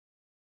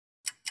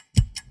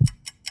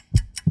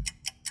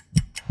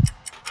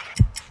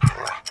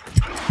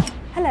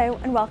Hello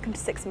and welcome to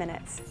 6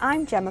 Minutes.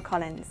 I'm Gemma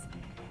Collins.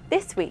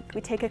 This week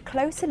we take a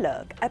closer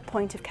look at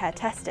point of care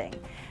testing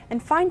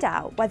and find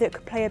out whether it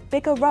could play a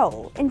bigger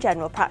role in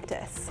general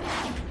practice.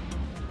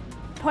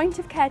 Point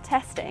of care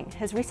testing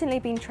has recently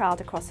been trialled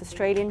across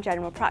Australian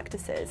general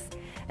practices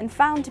and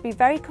found to be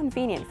very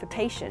convenient for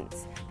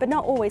patients, but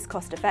not always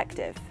cost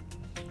effective.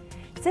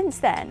 Since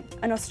then,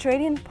 an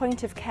Australian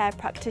point of care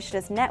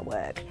practitioners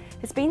network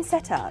has been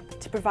set up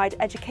to provide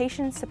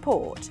education and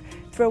support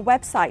through a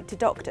website to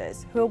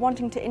doctors who are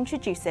wanting to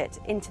introduce it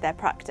into their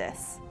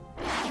practice.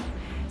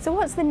 So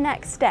what's the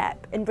next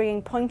step in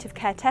bringing point of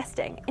care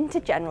testing into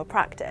general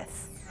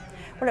practice?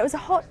 Well, it was a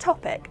hot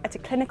topic at a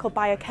clinical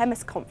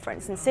biochemist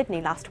conference in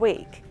Sydney last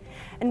week,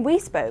 and we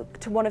spoke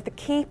to one of the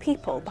key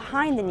people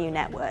behind the new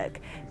network,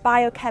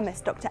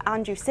 biochemist Dr.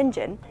 Andrew St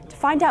John, to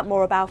find out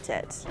more about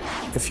it.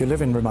 If you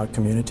live in remote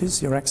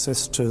communities, your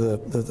access to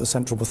the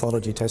central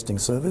pathology testing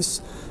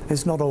service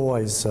is not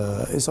always,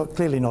 is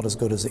clearly not as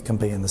good as it can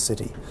be in the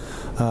city.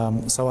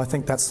 So I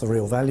think that's the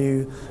real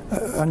value.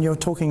 And you're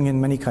talking in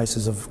many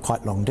cases of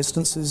quite long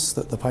distances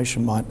that the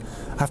patient might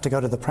have to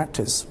go to the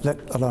practice, let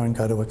alone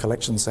go to a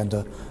collection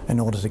centre in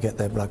order to get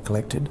their blood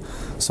collected.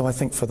 So I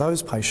think for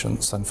those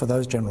patients and for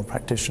those general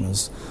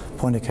practitioners,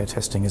 point of care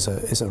testing is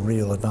a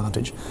real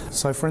advantage.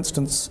 So for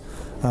instance,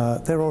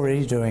 they're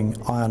already doing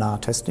INR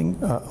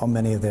testing on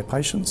many of their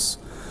patients,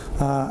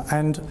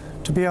 and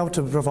to be able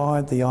to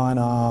provide the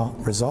INR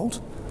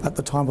result at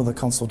the time of the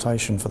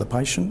consultation for the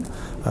patient,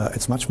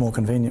 it's much more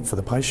convenient for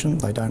the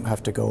patient. They don't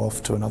have to go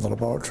off to another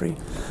laboratory,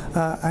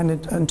 and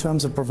in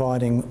terms of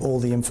providing all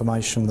the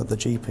information that the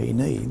GP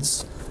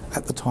needs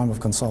at the time of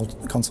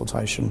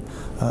consultation,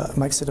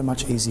 makes it a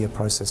much easier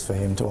process for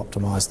him to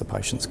optimise the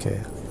patient's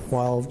care.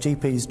 While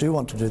GPs do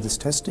want to do this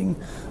testing,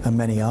 and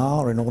many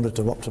are, in order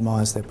to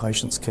optimise their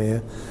patient's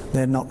care,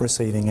 they're not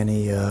receiving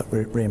any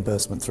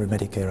reimbursement through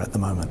Medicare at the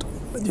moment.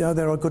 You know,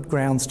 there are good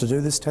grounds to do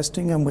this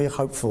testing, and we're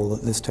hopeful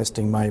that this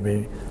testing may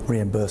be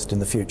reimbursed in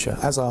the future,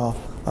 as are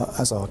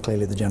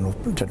clearly the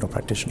general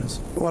practitioners.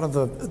 One of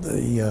the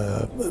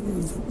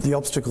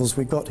obstacles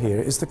we've got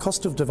here is the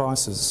cost of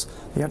devices.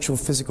 The actual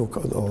physical,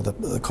 or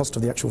the cost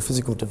of the actual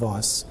physical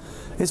device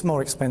is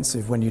more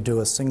expensive when you do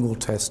a single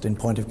test in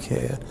point of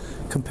care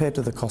compared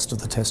to the cost of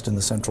the test in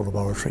the central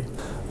laboratory.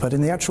 But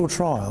in the actual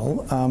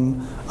trial,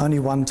 only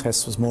one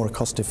test was more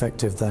cost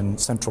effective than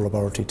central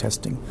laboratory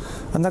testing.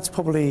 And that's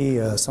probably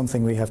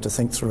something we have to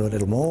think through a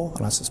little more,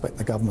 and I suspect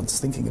the government's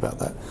thinking about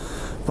that.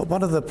 But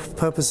one of the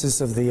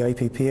purposes of the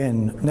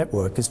APPN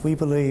network is we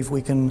believe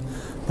we can,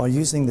 by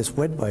using this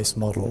web-based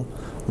model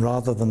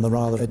rather than the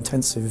rather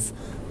intensive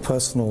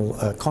personal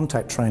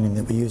contact training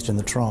that we used in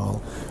the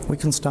trial, we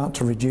can start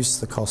to reduce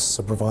the costs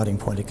of providing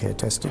point of care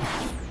testing.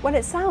 Well,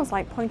 it sounds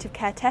like point of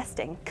care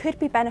testing could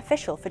be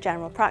beneficial for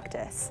general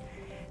practice,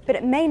 but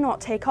it may not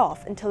take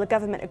off until the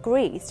government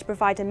agrees to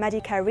provide a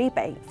Medicare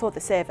rebate for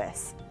the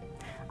service.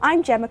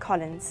 I'm Gemma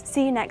Collins.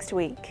 See you next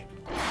week.